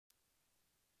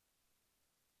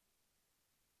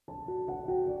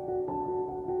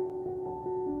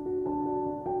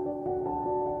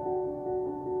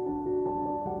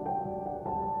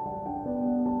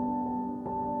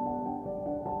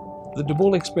The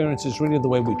DeBoulle Experience is really the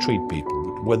way we treat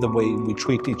people, the way we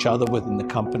treat each other within the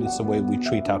company, it's the way we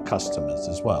treat our customers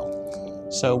as well.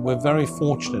 So we're very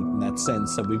fortunate in that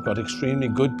sense that we've got extremely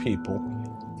good people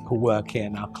who work here,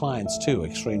 and our clients too,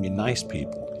 extremely nice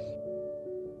people.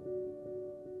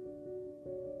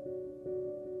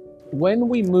 When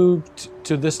we moved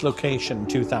to this location in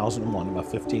 2001,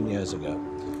 about 15 years ago,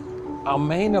 our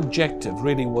main objective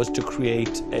really was to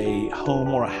create a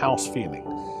home or a house feeling,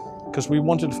 because we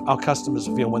wanted our customers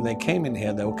to feel when they came in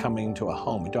here, they were coming to a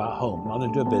home, into our home, not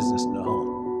into a business, in a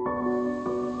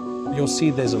home. You'll see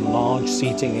there's a large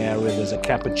seating area, there's a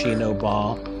cappuccino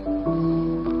bar.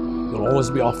 You'll always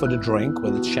be offered a drink,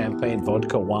 whether it's champagne,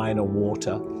 vodka, wine, or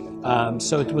water.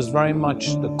 So it was very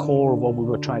much the core of what we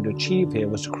were trying to achieve here,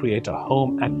 was to create a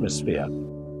home atmosphere.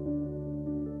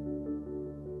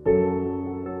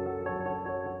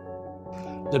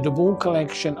 The DeBoulle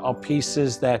collection are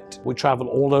pieces that we travel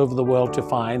all over the world to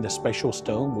find a special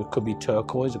stone. It could be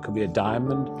turquoise, it could be a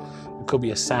diamond, it could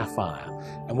be a sapphire.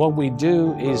 And what we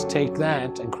do is take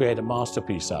that and create a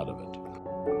masterpiece out of it.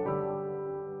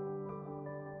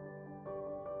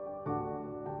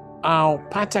 Our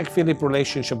Patek Philippe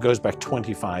relationship goes back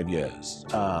 25 years.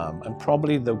 And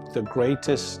probably the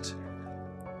greatest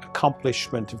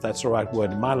accomplishment, if that's the right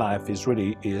word, in my life is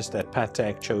that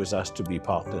Patek chose us to be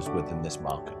partners within this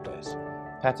marketplace.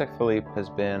 Patek Philippe has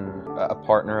been a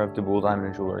partner of DeBoulle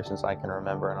Diamond Jewelry since I can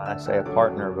remember, and I say a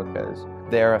partner because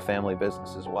they're a family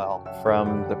business as well.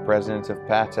 From the president of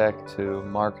Patek to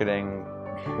marketing,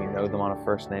 we know them on a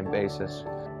first-name basis,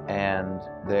 and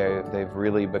they've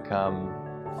really become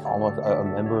almost a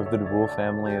member of the DeBoulle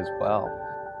family as well.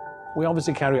 We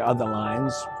obviously carry other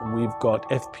lines. We've got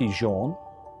F.P. Journe,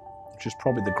 which is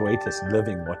probably the greatest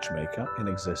living watchmaker in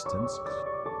existence.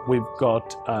 We've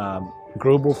got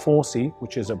Global 4C,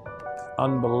 which is an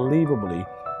unbelievably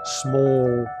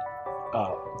small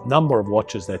number of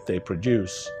watches that they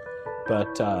produce,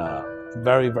 but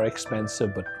very, very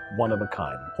expensive, but one of a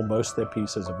kind. Most of their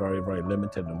pieces are very, very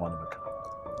limited and one of a kind.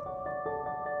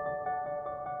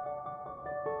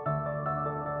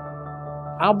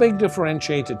 Our big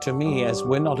differentiator to me is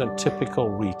we're not a typical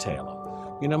retailer.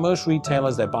 You know, most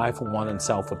retailers, they buy for one and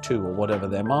sell for two, or whatever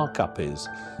their markup is.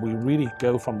 We really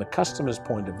go from the customer's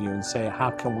point of view and say, how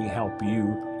can we help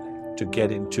you to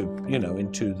get into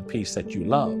the piece that you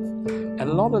love? And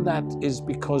a lot of that is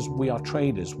because we are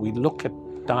traders. We look at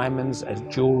diamonds as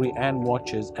jewelry and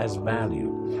watches as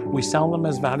value. We sell them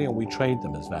as value and we trade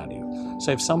them as value.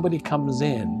 So if somebody comes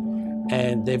in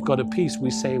and they've got a piece,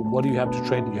 we say, what do you have to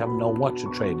trade? You have no watch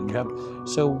to trade.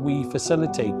 So we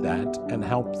facilitate that and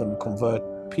help them convert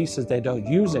pieces they don't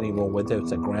use anymore, whether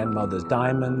it's a grandmother's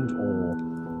diamond or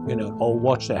old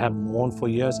watch they haven't worn for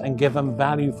years, and give them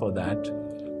value for that,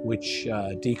 which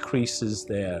decreases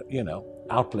their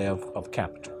outlay of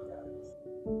capital.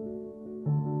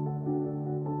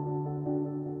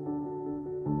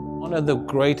 One of the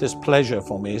greatest pleasure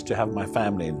for me is to have my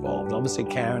family involved. Obviously,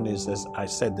 Karen is, as I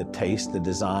said, the taste, the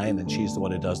design, and she's the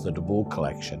one who does the DeBoulle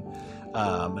collection.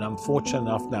 And I'm fortunate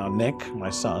enough now, Nick, my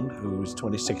son, who's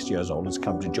 26 years old, has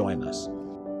come to join us.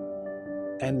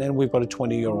 And then we've got a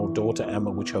 20-year-old daughter, Emma,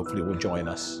 which hopefully will join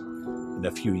us in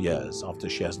a few years after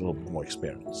she has a little bit more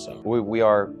experience. So we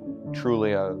are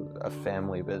truly a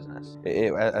family business.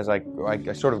 As I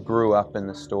sort of grew up in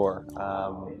the store,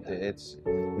 it's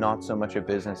not so much a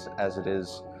business as it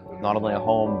is not only a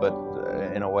home, but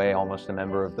in a way almost a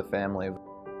member of the family.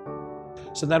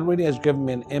 So that really has given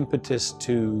me an impetus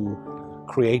to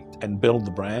create and build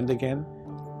the brand again.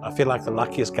 I feel like the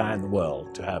luckiest guy in the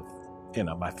world to have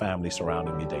my family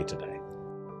surrounding me day to day.